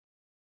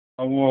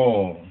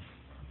Oh,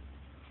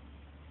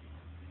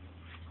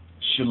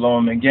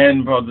 shalom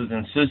again, brothers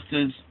and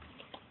sisters.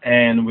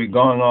 And we're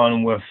going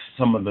on with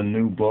some of the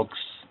new books,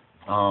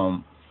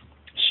 um,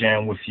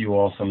 sharing with you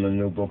all some of the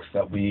new books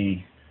that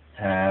we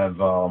have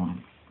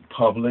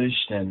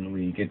published, and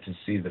we get to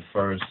see the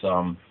first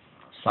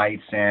site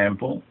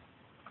sample.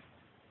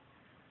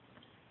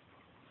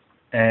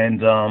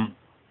 And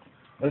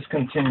let's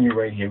continue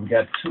right here. We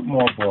got two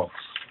more books,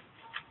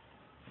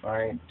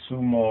 right?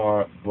 Two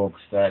more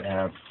books that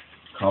have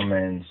come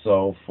in.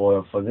 So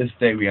for this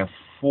day, we have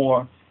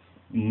four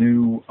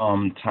new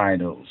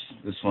titles.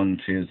 This one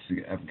appears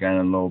to have gotten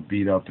a little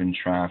beat up in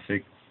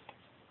traffic.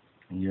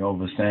 You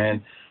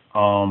understand?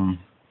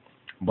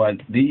 But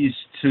these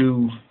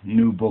two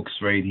new books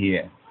right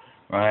here,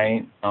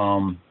 right?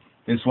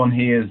 This one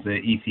here is the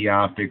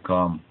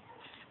ETHIOPIC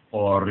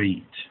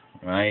Orit,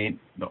 right?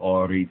 The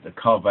Orit. The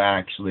cover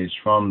actually is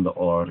from the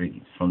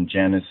Orit, from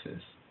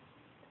Genesis,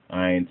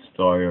 right?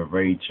 Story of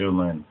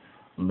Rachel and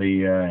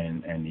Leah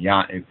and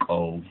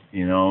Yaakov,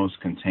 it's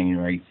contained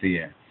right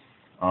there.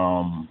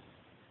 And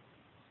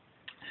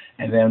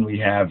then we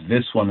have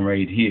this one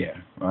right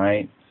here,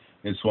 right?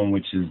 This one,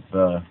 which is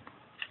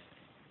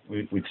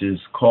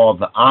called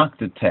the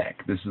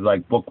Octateuch. This is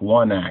like book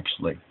one,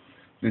 actually.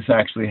 This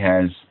actually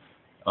has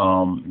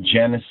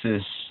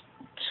Genesis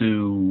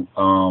to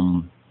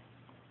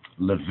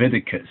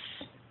Leviticus.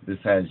 This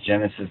has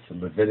Genesis to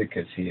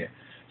Leviticus here.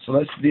 So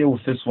let's deal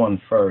with this one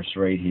first,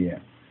 right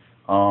here.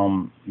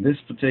 This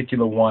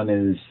particular one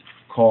is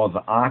called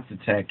the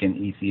Octateuch in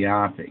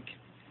Ethiopic.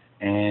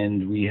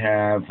 And we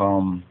have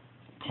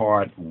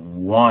part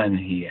one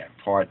here.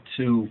 Part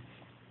two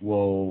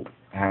will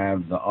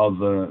have the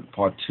other,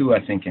 part two,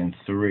 I think, and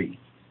three.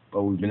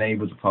 But we've been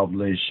able to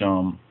publish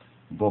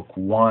book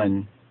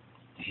one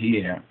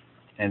here.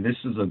 And this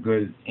is a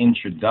good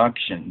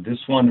introduction. This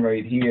one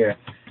right here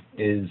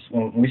is,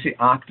 when we say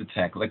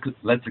Octateuch,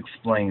 let's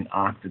explain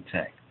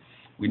Octateuch.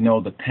 We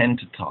know the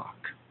Pentateuch,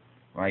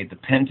 right? The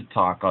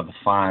Pentateuch are the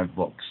five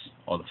books,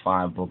 or the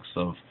five books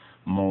of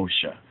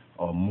Moshe,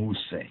 or Muse,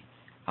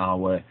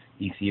 our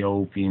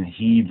Ethiopian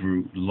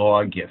Hebrew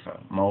lawgiver,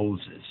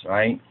 Moses,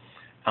 right?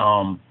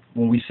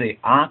 When we say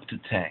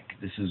Octateuch,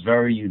 this is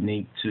very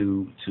unique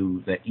to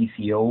the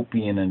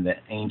Ethiopian and the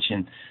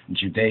ancient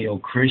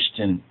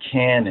Judeo-Christian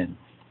canon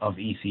of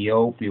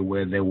Ethiopia,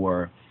 where there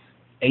were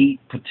 8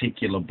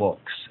 particular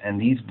books, and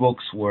these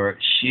books were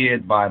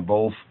shared by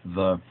both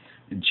the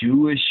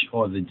Jewish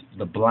or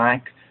the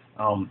black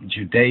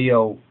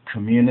Judeo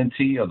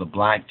community, or the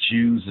black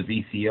Jews of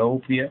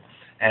Ethiopia,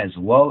 as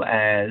well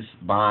as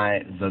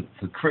by the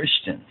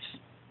Christians.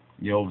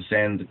 You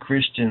understand? The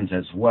Christians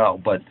as well.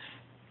 But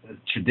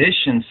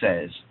tradition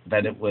says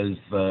that it was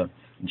the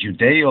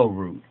Judeo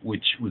root,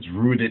 which was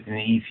rooted in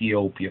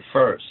Ethiopia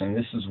first. And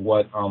this is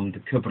what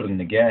the Kibra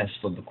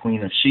Nagast, or the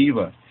Queen of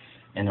Sheba,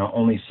 and her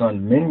only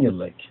son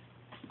Menelik,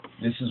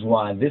 this is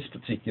why this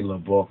particular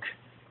book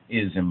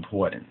is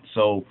important.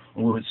 So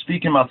when we're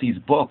speaking about these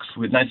books,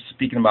 we're not just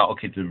speaking about,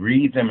 okay, to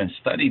read them and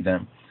study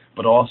them,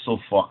 but also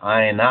for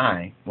I and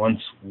I, once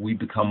we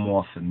become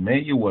more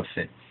familiar with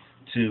it,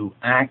 to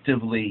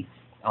actively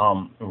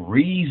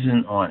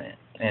reason on it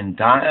and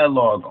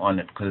dialogue on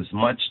it, because there's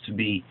much to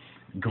be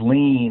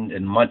gleaned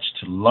and much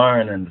to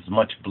learn, and there's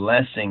much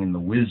blessing in the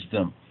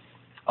wisdom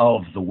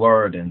of the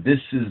word. And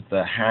this is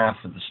the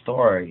half of the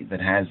story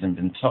that hasn't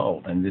been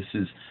told, and this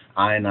is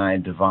I and I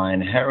divine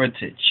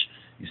heritage.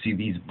 You see,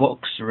 these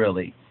books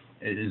really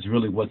is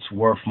really what's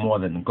worth more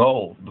than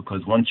gold,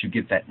 because once you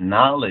get that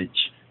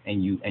knowledge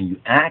and you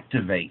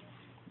activate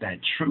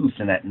that truth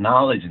and that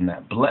knowledge and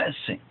that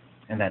blessing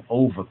and that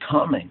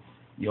overcoming,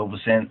 you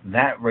understand,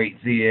 that right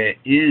there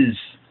is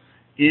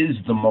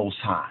the Most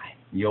High.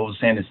 You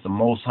understand, it's the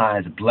Most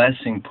High's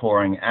blessing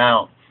pouring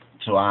out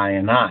to I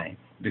and I,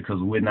 because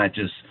we're not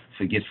just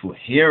forgetful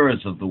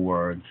hearers of the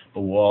word,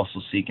 but we're also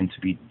seeking to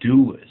be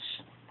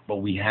doers. But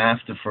we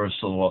have to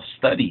first of all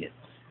study it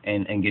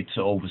and get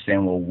to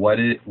understand, well, what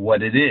it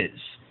is.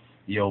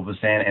 You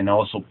understand? And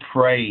also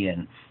pray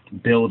and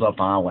build up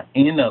our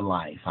inner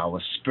life, our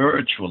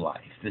spiritual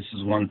life. This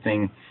is one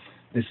thing.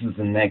 This is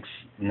the next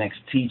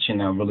teaching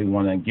I really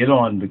want to get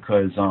on,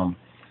 because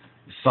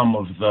some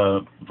of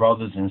the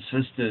brothers and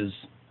sisters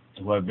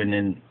who have been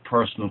in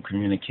personal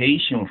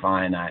communication with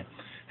I and I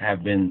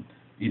have been,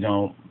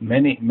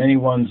 many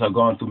ones are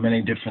going through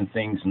many different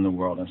things in the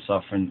world and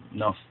suffering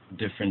enough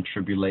different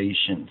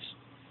tribulations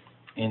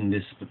in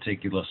this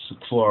particular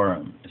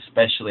seclorum,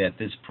 especially at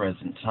this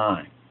present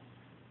time.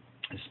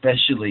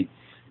 Especially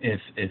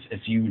if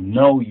you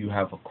know you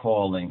have a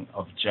calling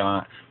of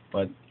Jah,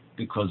 but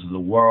because of the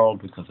world,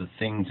 because of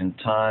things in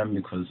time,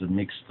 because of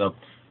mixed up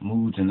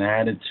moods and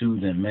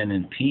attitudes and men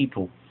and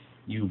people,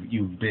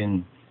 you've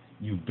been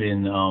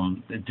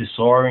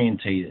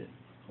disorientated,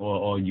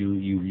 or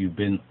you've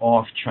been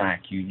off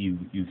track.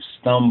 You've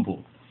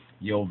stumbled.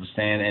 You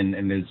understand,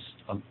 and there's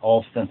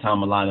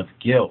oftentimes a lot of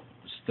guilt.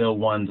 Still,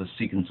 ones are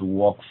seeking to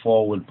walk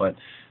forward, but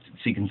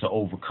seeking to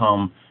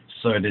overcome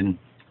certain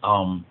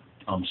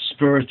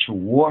spiritual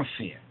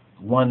warfare.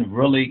 One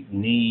really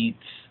needs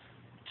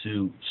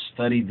to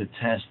study the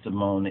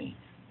testimony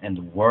and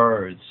the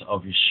words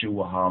of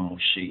Yeshua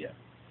HaMashiach.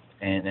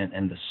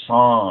 And the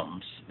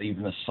Psalms,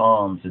 even the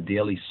Psalms, the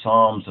daily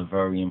Psalms are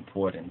very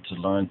important to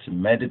learn to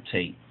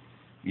meditate,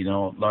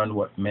 learn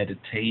what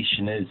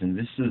meditation is. And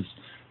this is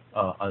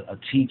a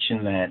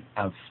teaching that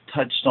I've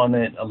touched on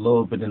it a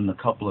little bit in a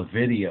couple of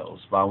videos,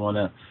 but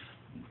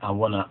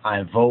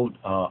I vote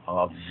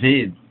a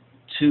vid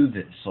to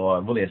this,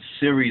 or really a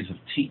series of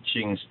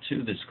teachings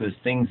to this, because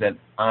things that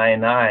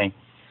I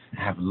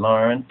have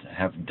learned,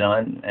 have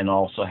done, and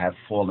also have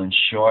fallen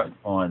short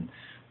on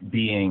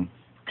being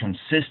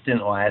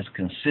consistent, or as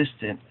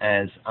consistent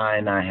as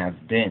I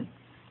have been.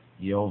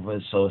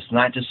 So it's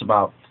not just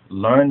about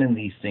learning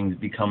these things,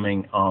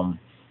 becoming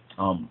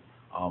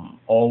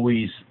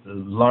always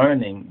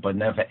learning, but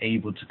never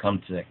able to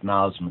come to the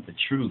acknowledgement of the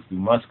truth. We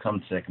must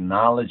come to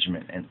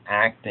acknowledgement and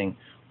acting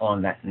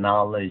on that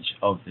knowledge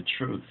of the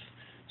truth.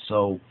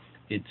 So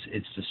it's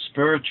the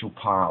spiritual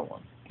power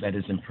that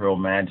is Imperial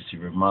Majesty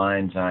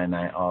reminds I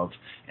of,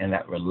 and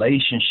that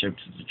relationship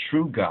to the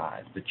true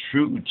God, the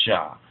true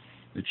Jah,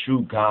 the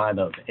true God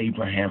of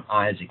Abraham,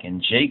 Isaac,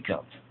 and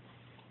Jacob,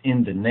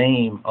 in the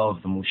name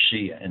of the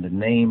Mashiach, in the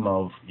name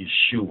of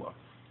Yeshua,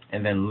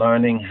 and then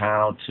learning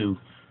how to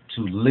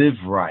live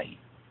right,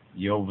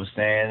 you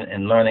understand,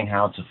 and learning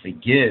how to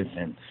forgive,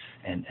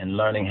 and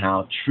learning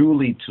how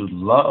truly to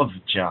love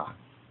Jah,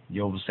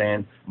 you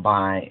understand,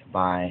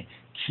 by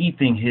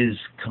keeping His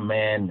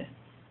commandment.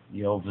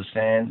 You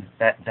understand?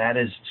 That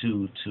is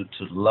to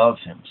love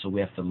Him. So we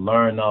have to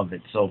learn of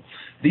it. So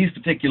these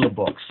particular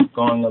books,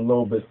 going a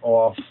little bit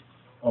off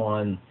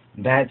on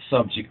that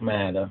subject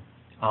matter,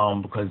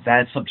 because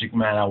that subject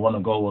matter, I want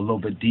to go a little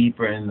bit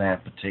deeper in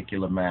that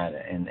particular matter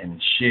and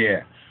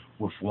share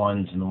with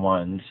ones,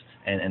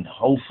 and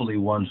hopefully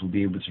ones will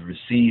be able to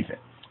receive it.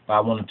 But I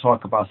want to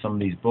talk about some of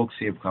these books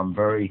here, because I'm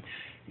very,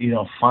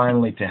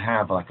 finally to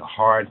have like a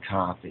hard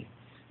copy,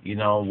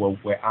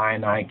 where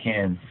I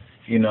can,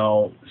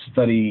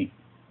 study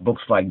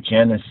books like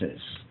Genesis.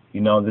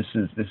 This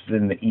is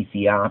in the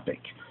ETHIOPIC,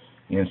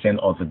 you understand,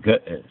 or the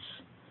Goodness,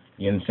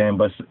 you understand.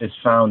 But it's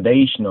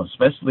foundational,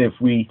 especially if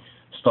we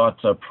start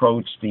to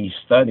approach these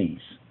studies,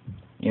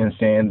 you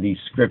understand, these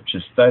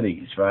scripture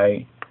studies,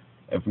 right?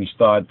 If we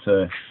start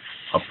to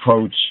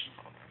approach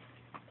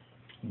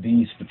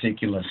these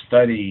particular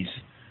studies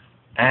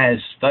as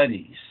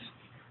studies,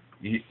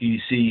 you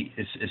see,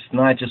 it's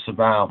not just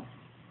about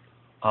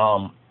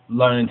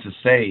learning to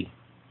say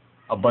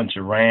a bunch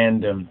of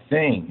random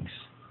things,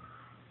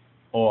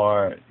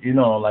 or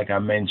like I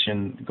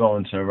mentioned,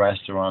 going to a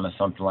restaurant or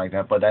something like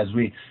that. But as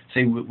we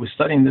say, we're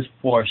studying this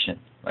portion,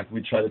 like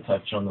we try to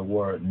touch on the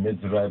word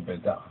midre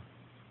beda,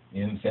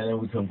 you understand, and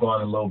we could go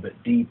on a little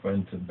bit deeper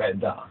into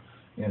beda,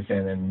 you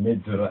understand, and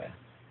midre,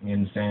 you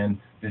understand,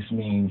 this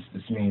means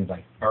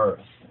like earth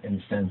in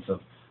the sense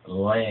of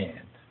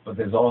land, but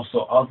there's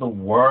also other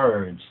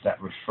words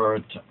that refer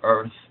to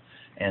earth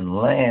and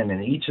land,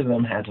 and each of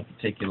them has a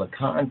particular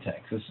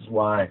context. This is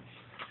why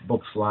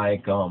books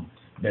like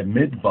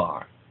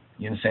Midbar,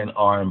 you understand,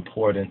 are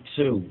important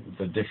too,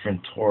 the different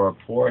Torah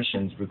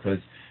portions, because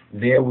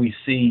there we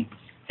see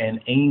an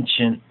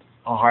ancient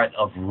art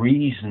of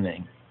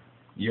reasoning.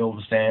 You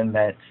understand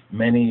that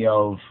many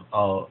of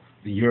the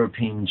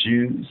European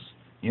Jews,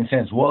 you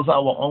understand, as well as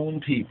our own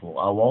people,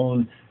 our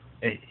own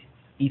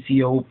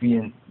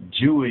Ethiopian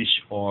Jewish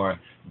or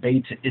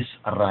Beta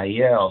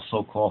Israel,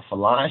 so-called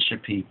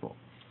Falasha people,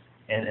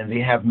 and they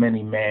have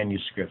many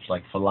manuscripts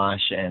like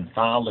Falasha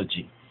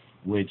Anthology,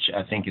 which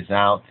I think is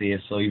out there.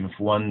 So even if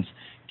ones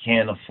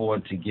can't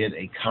afford to get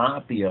a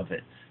copy of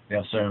it, there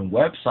are certain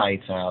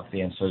websites out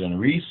there and certain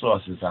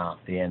resources out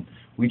there, and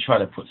we try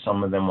to put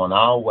some of them on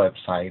our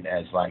website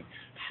as like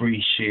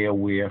free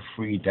shareware,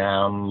 free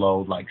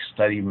download, like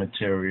study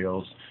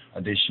materials,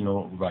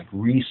 additional like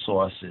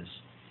resources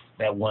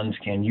that ones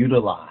can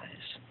utilize.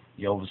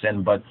 You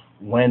understand? But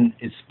when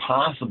it's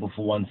possible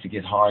for ones to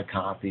get hard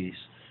copies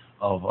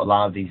of a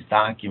lot of these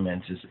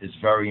documents, is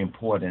very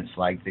important. It's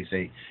like they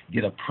say,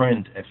 get a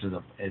print. If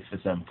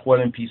it's an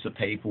important piece of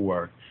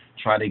paperwork,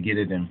 try to get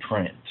it in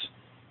print.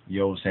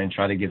 You understand?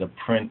 Try to get a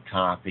print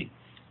copy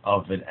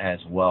of it as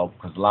well,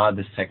 because a lot of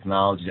this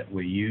technology that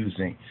we're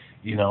using,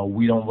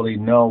 we don't really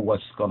know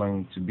what's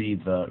going to be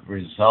the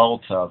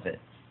result of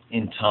it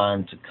in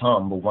time to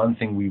come. But one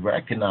thing we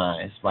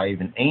recognize by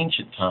even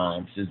ancient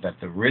times is that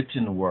the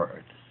written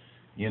word,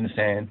 you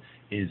understand,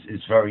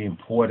 is very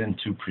important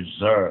to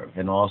preserve,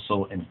 and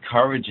also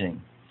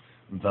encouraging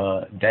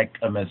the Dek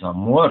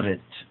Mezamorit,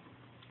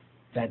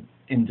 that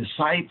in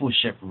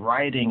discipleship,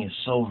 writing is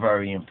so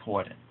very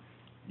important.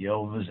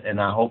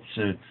 And I hope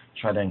to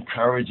try to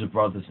encourage the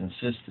brothers and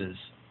sisters,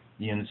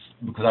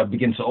 because I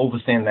begin to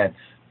understand that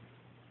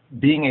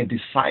being a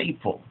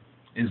disciple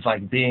is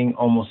like being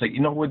almost like,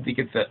 what they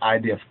get the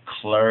idea of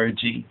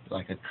clergy,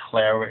 like a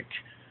cleric,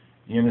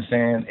 you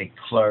understand, a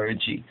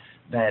clergy,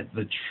 that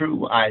the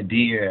true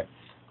idea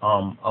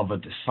of a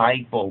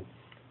disciple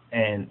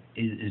and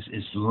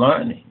is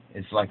learning.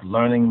 It's like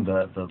learning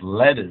the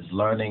letters,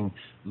 learning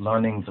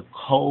the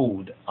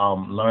code,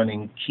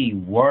 learning key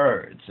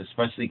words,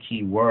 especially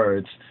key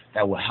words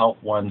that will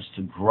help ones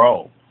to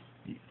grow.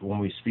 When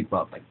we speak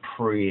about like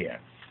prayer,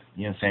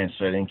 you know what I'm saying,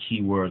 certain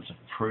key words of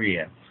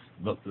prayer,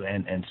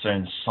 and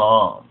certain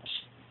psalms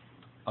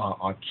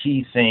are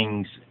key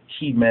things,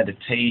 key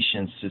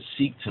meditations to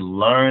seek to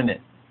learn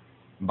it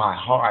by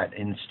heart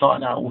and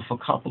start out with a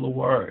couple of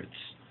words.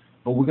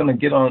 But we're going to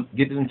get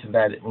into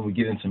that when we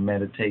get into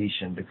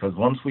meditation, because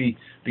once we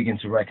begin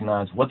to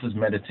recognize what does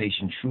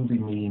meditation truly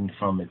mean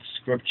from its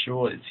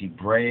scriptural, its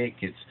Hebraic,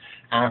 its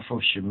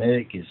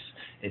Afro-Shemitic,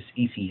 its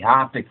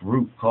Ethiopic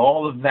root,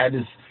 all of that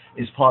is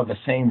part of the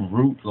same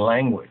root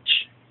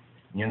language.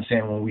 You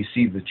understand? When we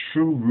see the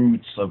true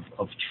roots of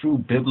true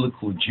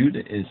biblical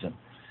Judaism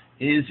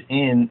is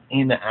in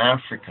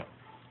Africa.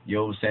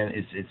 You understand?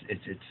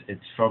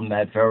 It's from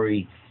that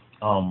very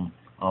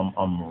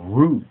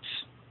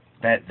roots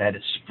that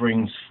it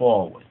springs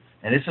forward,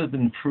 and this has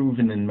been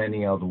proven in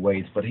many other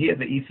ways. But here,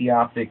 the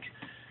Ethiopic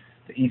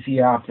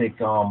Octateuch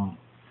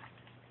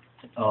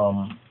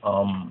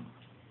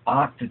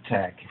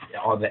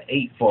are the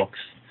 8 books.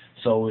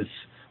 So it's,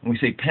 when we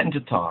say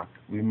Pentateuch,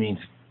 we mean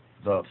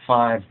the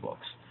 5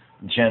 books: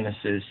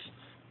 Genesis,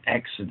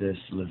 Exodus,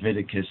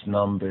 Leviticus,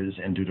 Numbers,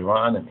 and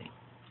Deuteronomy.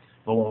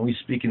 But when we're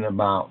speaking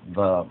about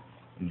the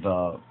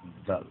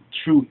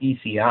true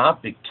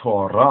Ethiopic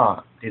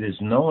Torah, it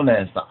is known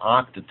as the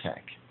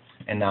Octateuch.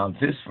 And now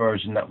this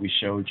version that we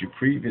showed you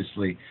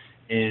previously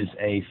is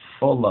a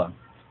fuller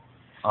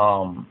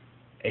version.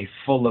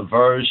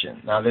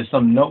 Now there's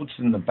some notes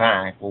in the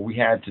back. What we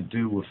had to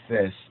do with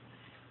this,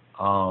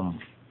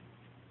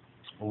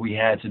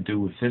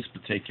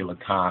 particular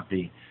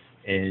copy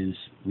is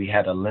we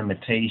had a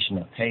limitation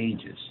of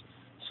pages.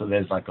 So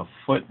there's like a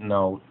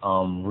footnote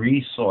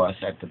resource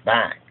at the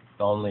back.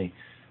 The only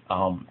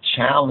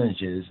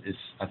challenges is,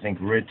 I think,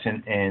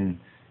 written in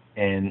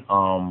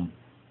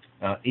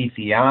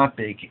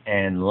Ethiopic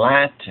and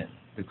Latin,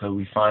 because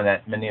we find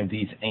that many of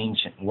these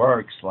ancient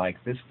works,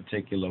 like this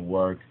particular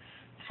work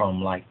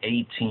from like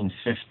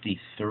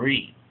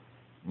 1853,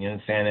 you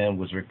understand, and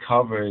was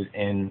recovered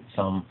in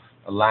some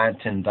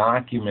Latin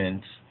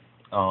documents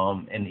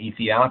and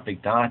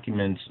Ethiopic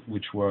documents,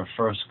 which were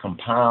first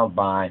compiled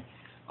by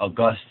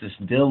Augustus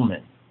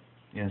Dillman.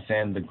 You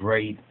understand, the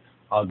great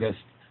August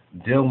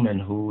Dillman,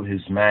 who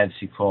His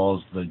Majesty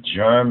calls the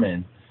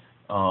German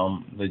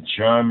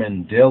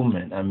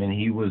Dillman. I mean,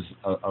 he was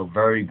a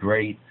very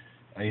great,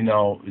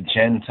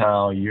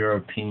 Gentile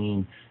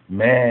European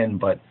man,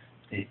 but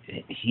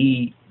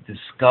he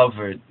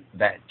discovered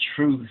that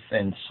truth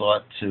and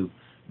sought to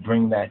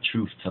bring that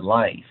truth to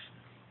life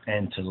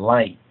and to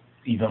light,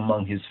 even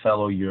among his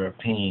fellow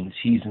Europeans.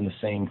 He's in the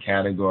same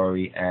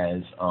category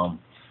as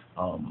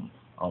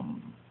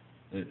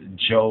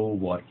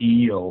Job or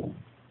Eo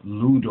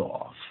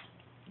Ludolf.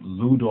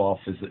 Ludolf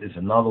is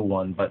another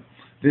one, but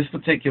this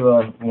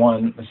particular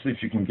one, let's see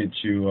if you can get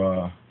you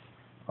a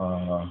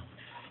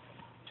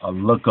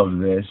look of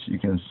this. You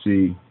can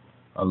see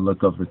a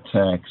look of the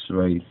text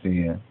right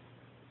there.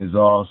 Is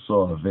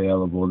also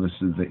available. This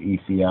is the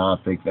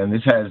Ethiopic, and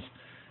this has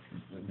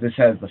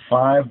the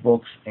 5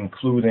 books,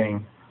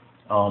 including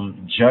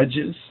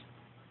Judges,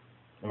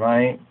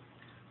 right?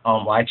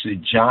 Well, actually,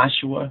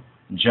 Joshua,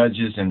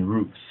 Judges, and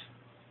Ruth.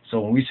 So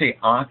when we say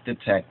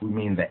Octateuch, we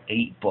mean the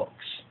 8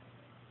 books.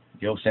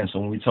 You know what I'm saying? So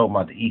when we talk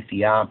about the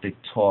Ethiopic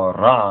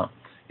Torah,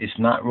 it's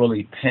not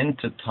really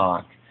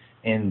Pentateuch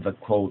in the,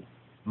 quote,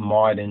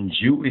 modern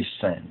Jewish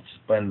sense,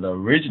 but in the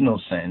original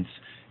sense,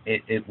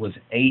 it was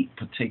 8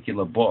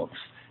 particular books.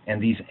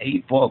 And these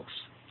 8 books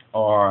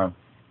are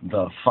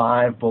the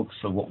 5 books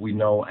of what we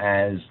know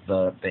as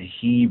the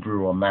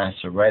Hebrew or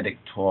Masoretic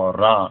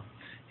Torah,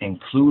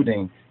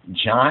 including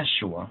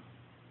Joshua,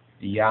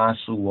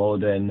 Yasu,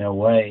 Oda, and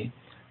Newe,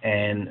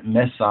 and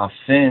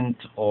Mesafint,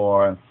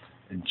 or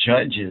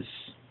Judges,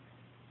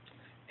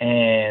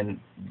 and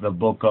the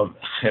book of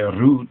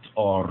Cherut,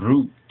 or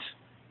Ruth,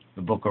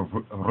 the book of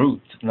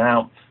Ruth.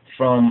 Now,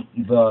 from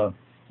the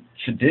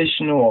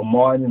traditional or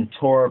modern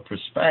Torah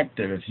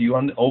perspective, if you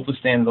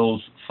understand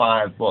those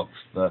 5 books,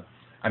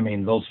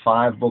 those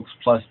 5 books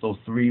plus those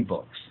 3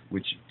 books,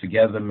 which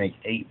together make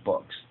 8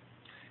 books,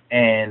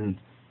 and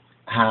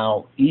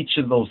how each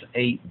of those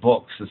 8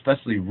 books,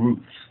 especially Ruth,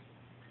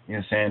 you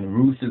know what I'm saying,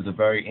 Ruth is a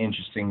very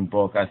interesting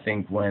book. I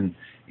think when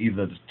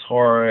either the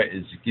Torah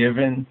is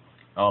given,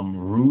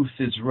 Ruth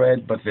is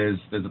read, but there's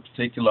a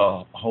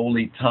particular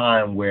holy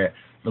time where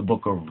the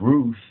book of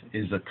Ruth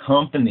is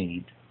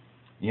accompanied,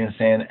 you know what I'm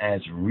saying,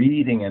 as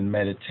reading and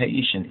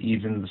meditation,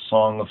 even the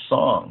Song of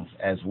Songs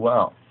as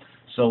well.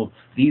 So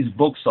these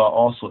books are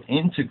also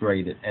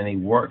integrated and they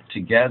work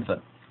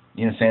together,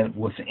 you know what I'm saying,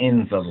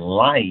 within the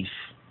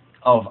life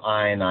of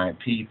I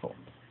people.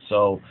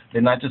 So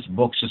they're not just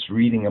books just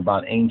reading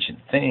about ancient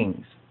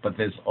things, but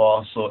there's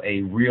also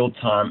a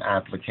real-time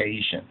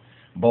application,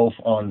 both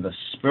on the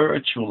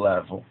spiritual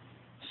level,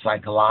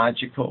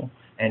 psychological,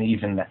 and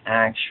even the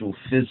actual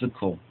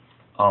physical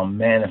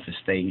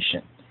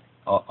manifestation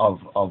of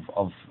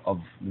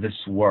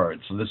this word.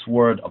 So this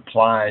word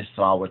applies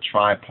to our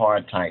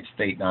tripartite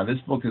state. Now this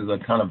book is a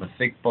kind of a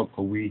thick book,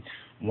 but we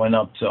went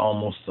up to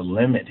almost the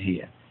limit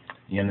here.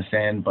 You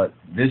understand? But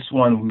this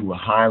one we would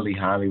highly,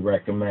 highly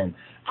recommend.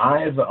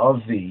 Either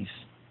of these,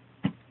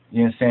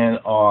 you understand,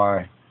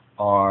 are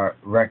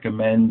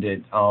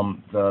recommended.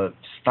 The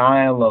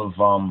style of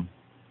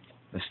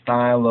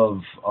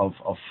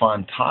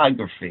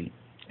fontography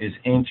is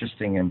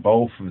interesting in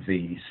both of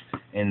these.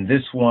 In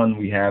this one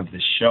we have the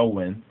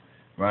showing,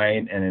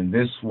 right? And in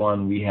this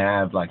one we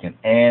have like an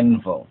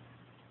anvil,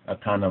 a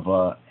kind of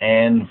a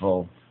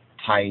anvil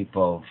type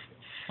of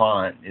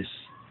font.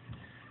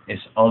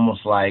 It's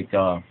almost like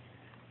a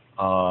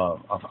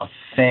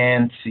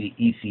fancy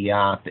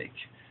Ethiopic.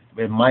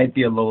 It might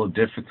be a little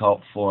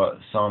difficult for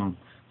some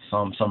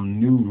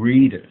new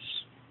readers.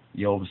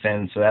 You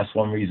understand? So that's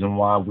one reason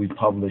why we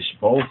publish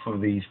both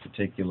of these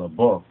particular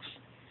books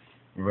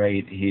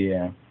right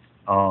here.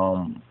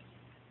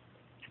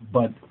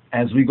 But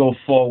as we go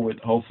forward,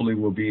 hopefully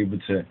we'll be able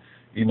to,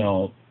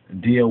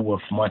 deal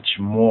with much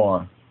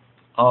more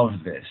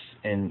of this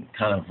in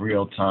kind of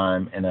real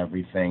time and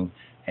everything,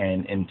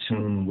 and in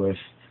tune with,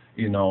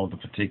 the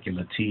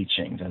particular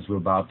teachings as we're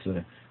about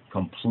to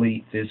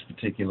complete this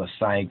particular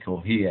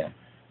cycle here.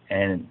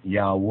 And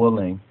Yah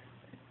willing,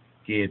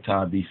 live,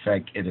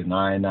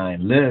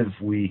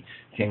 we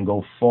can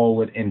go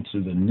forward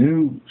into the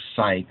new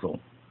cycle,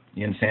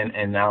 you understand,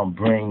 and now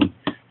bring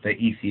the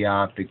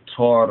Ethiopic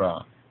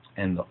Torah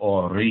and the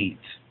Orit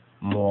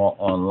more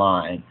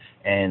online,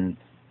 and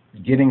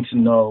getting to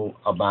know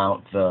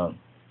about the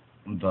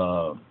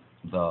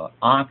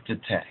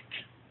Octateuch.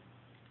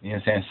 You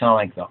understand? It sounds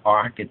like the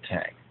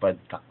architect, but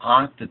the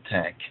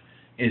Octateuch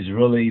is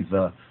really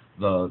the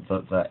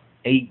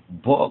 8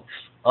 books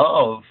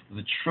of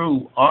the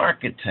true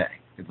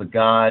architect, the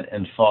God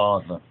and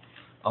Father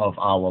of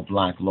our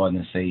black Lord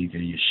and Savior,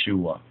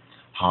 Yeshua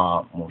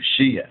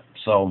HaMoshiach.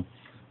 So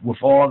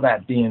with all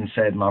that being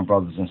said, my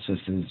brothers and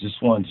sisters,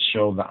 just wanted to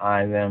show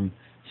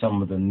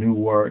some of the new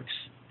works,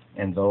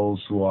 and those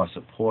who are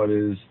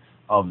supporters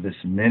of this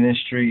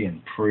ministry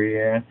and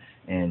prayer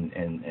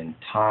and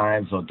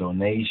tithes or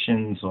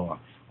donations or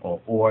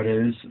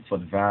orders for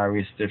the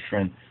various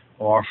different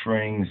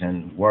offerings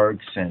and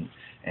works and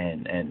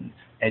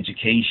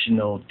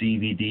educational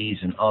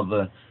DVDs and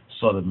other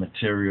sort of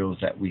materials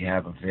that we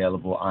have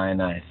available.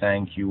 I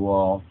thank you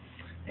all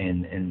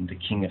in the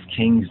King of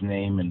Kings'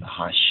 name, in the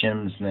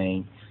Hashem's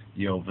name,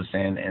 you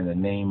understand, in the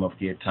name of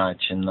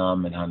Yetachin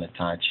Nam and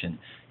Hanatachin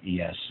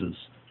Jesus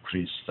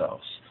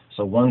Christos.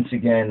 So once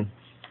again,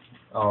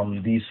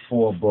 these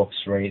 4 books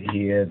right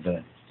here,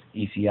 the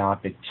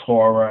Ethiopic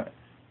Torah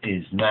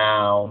is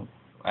now,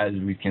 as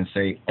we can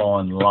say,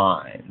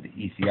 online. The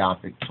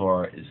Ethiopic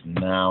Torah is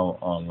now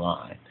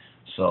online.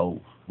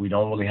 So we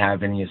don't really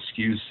have any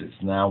excuses.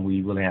 Now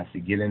we really have to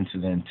get into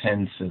the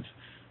intensive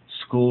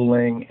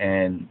schooling,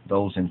 and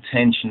those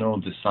intentional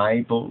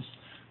disciples,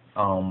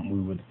 we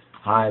would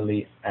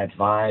highly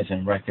advise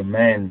and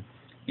recommend,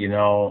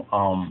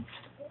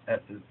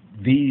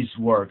 these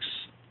works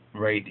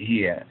right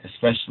here,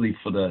 especially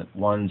for the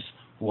ones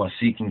who are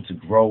seeking to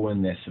grow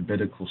in their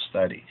sabbatical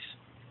studies.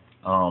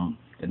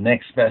 The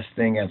next best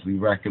thing, as we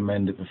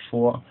recommended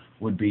before,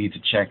 would be to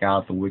check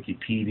out the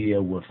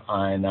Wikipedia with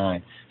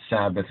I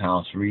Sabbath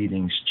House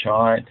Readings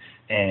chart,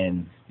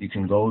 and you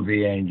can go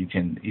there and you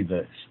can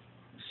either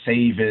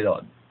save it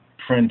or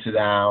print it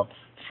out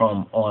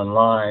from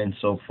online,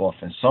 so forth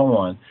and so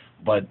on.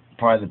 But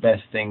probably the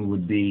best thing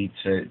would be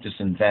to just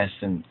invest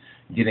in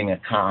getting a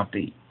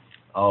copy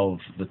of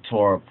the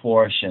Torah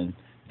portion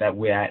that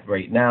we're at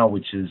right now,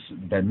 which is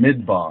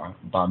Bamidbar,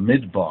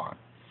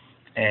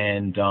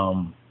 and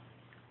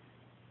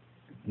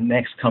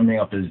next coming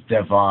up is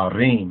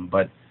Devarim.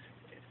 But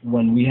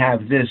when we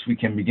have this, we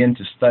can begin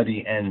to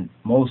study, and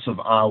most of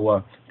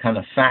our kind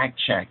of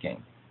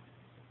fact-checking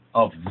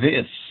of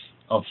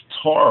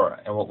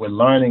Torah and what we're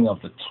learning of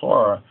the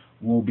Torah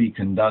will be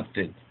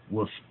conducted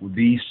with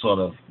these sort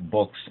of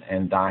books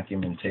and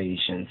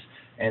documentations.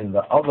 And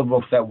the other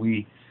book that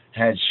we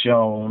had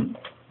shown,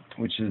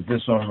 which is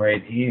this one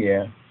right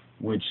here,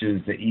 which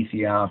is the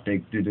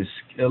Ethiopic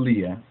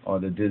Didascalia, or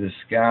the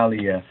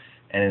Didascalia,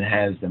 and it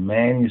has the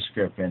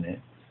manuscript in it,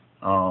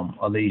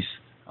 at least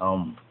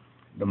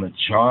the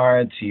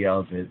majority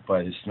of it,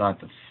 but it's not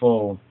the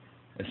full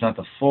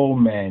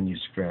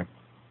manuscript.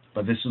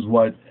 But this is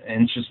what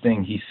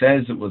interesting. He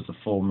says it was the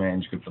full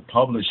manuscript, the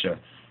publisher,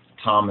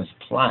 Thomas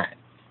Platt,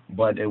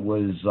 but it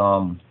was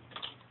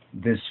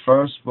this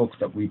first book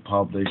that we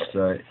published,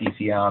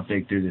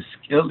 Ethiopic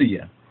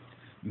Didascalia,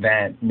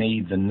 that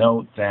made the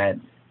note that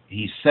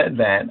he said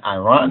that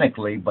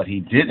ironically, but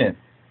he didn't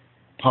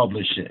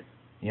publish it.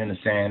 You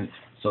understand?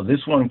 So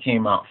this one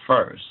came out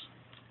first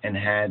and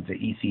had the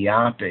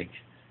Ethiopic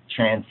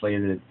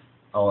translated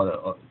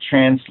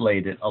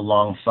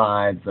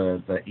alongside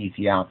the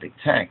Ethiopic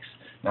text.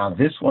 Now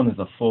this one is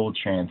a full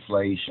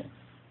translation.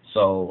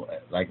 So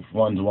like if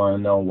ones want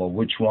to know, well,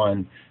 which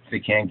one, if they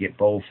can't get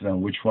both of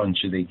them, which one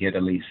should they get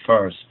at least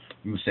first,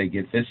 we would say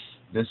get this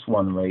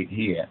one right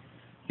here.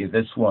 get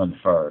this one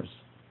first,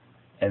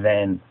 and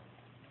then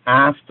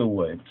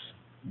afterwards,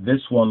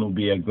 this one will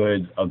be a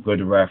good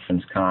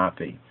reference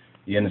copy.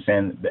 You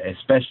understand?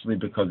 Especially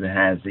because it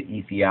has the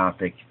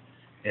Ethiopic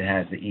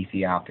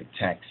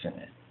text in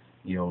it.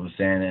 You know what I'm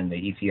saying? And the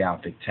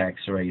Ethiopic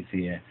text right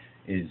there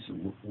is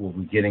we'll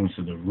be getting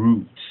to the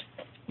roots.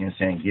 You know what I'm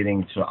saying?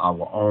 Getting to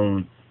our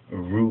own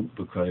root,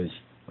 because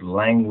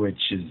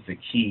language is the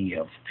key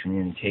of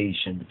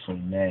communication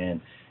between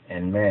man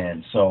and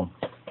man. So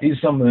these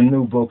are some of the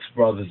new books,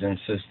 brothers and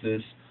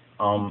sisters.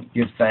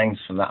 Give thanks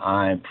for the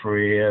eye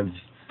prayers,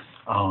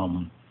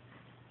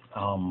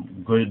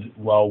 good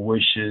well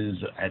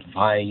wishes,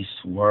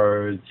 advice,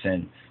 words,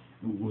 and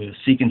we're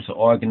seeking to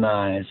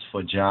organize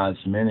for Jah's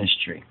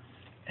ministry.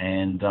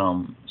 And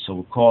so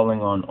we're calling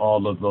on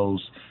all of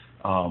those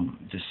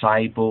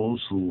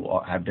disciples who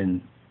have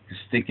been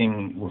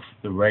sticking with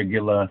the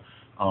regular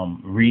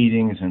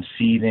readings and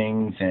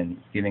feedings and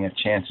getting a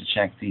chance to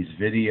check these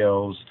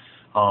videos.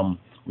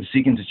 We're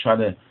seeking to try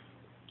to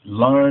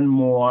learn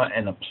more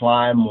and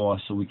apply more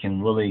so we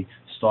can really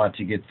start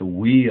to get the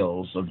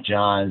wheels of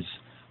Jah's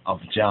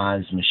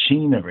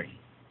machinery.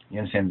 You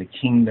understand? The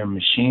kingdom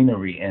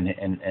machinery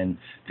and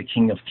the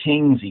King of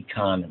Kings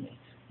economy.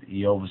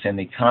 You understand?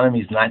 The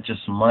economy is not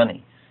just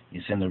money.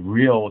 It's in the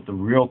real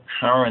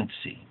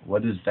currency.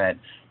 What is that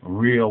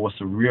real? What's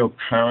the real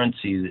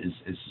currency? Is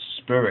the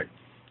spirit.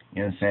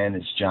 You understand?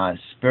 It's Jah's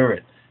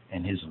spirit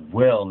and his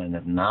will and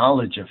the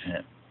knowledge of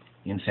him.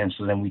 You understand?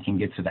 So then we can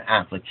get to the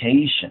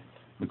application,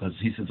 because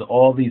he says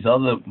all these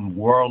other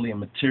worldly and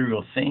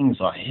material things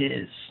are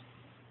his.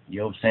 You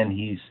know what I'm saying?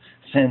 He's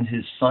sent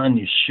his son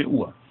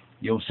Yeshua,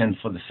 you know what I'm saying,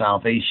 for the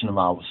salvation of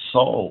our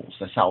souls.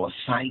 That's our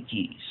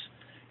psyches.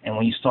 And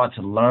when you start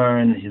to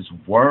learn his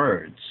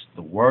words,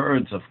 the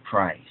words of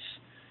Christ,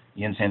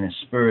 you understand, in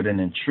spirit and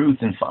in truth.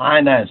 And for I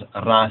as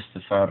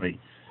Rastafari,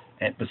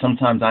 but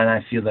sometimes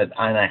I feel that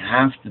I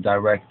have to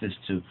direct this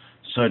to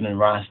certain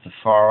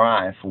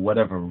Rastafari for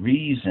whatever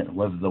reason,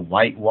 whether the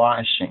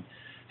whitewashing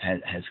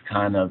has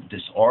kind of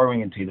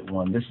disorientated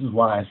one. This is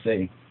why I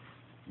say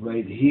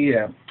right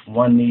here,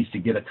 one needs to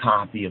get a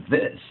copy of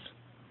this.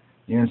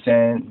 You know what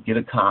I'm saying? Get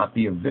a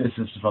copy of this.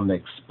 This is from the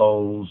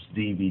Exposed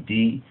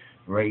DVD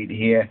right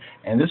here.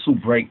 And this will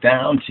break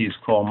down to you. It's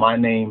called My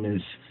Name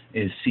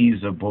is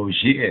Caesar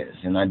Borgias.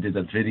 And I did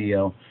a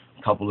video,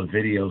 a couple of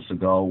videos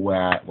ago,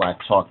 where I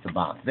talked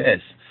about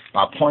this.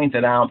 I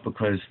pointed out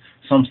because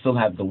some still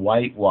have the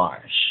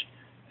whitewash.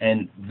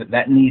 And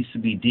that needs to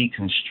be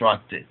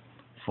deconstructed.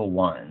 For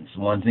ones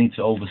need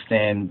to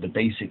understand the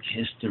basic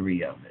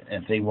history of it.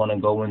 If they want to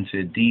go into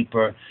it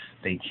deeper,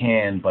 they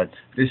can. But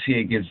this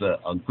here gives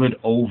a good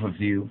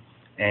overview,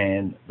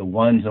 and the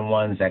ones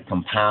that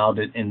compiled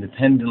it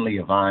independently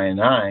of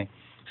I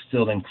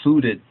still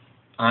included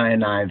I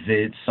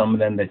vids, some of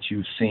them that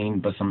you've seen,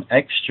 but some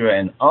extra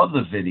and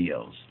other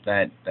videos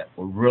that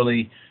were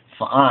really,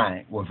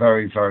 were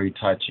very, very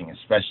touching,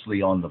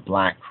 especially on the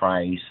Black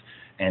Christ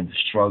and the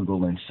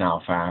struggle in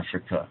South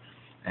Africa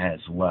as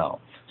well.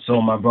 So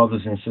my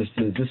brothers and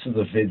sisters, this is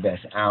a vid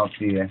that's out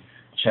there.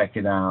 Check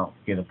it out.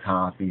 Get a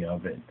copy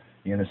of it.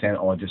 You understand?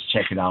 Or just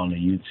check it out on the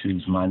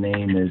YouTubes. My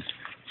name is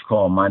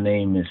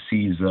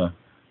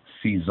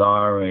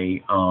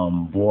Cesare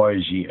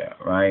Borgia,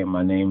 right?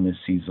 My name is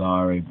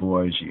Cesare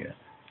Borgia.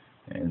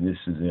 And this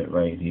is it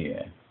right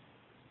here.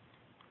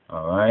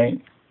 All right?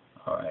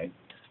 All right.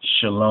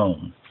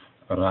 Shalom.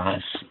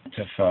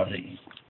 Rastafari.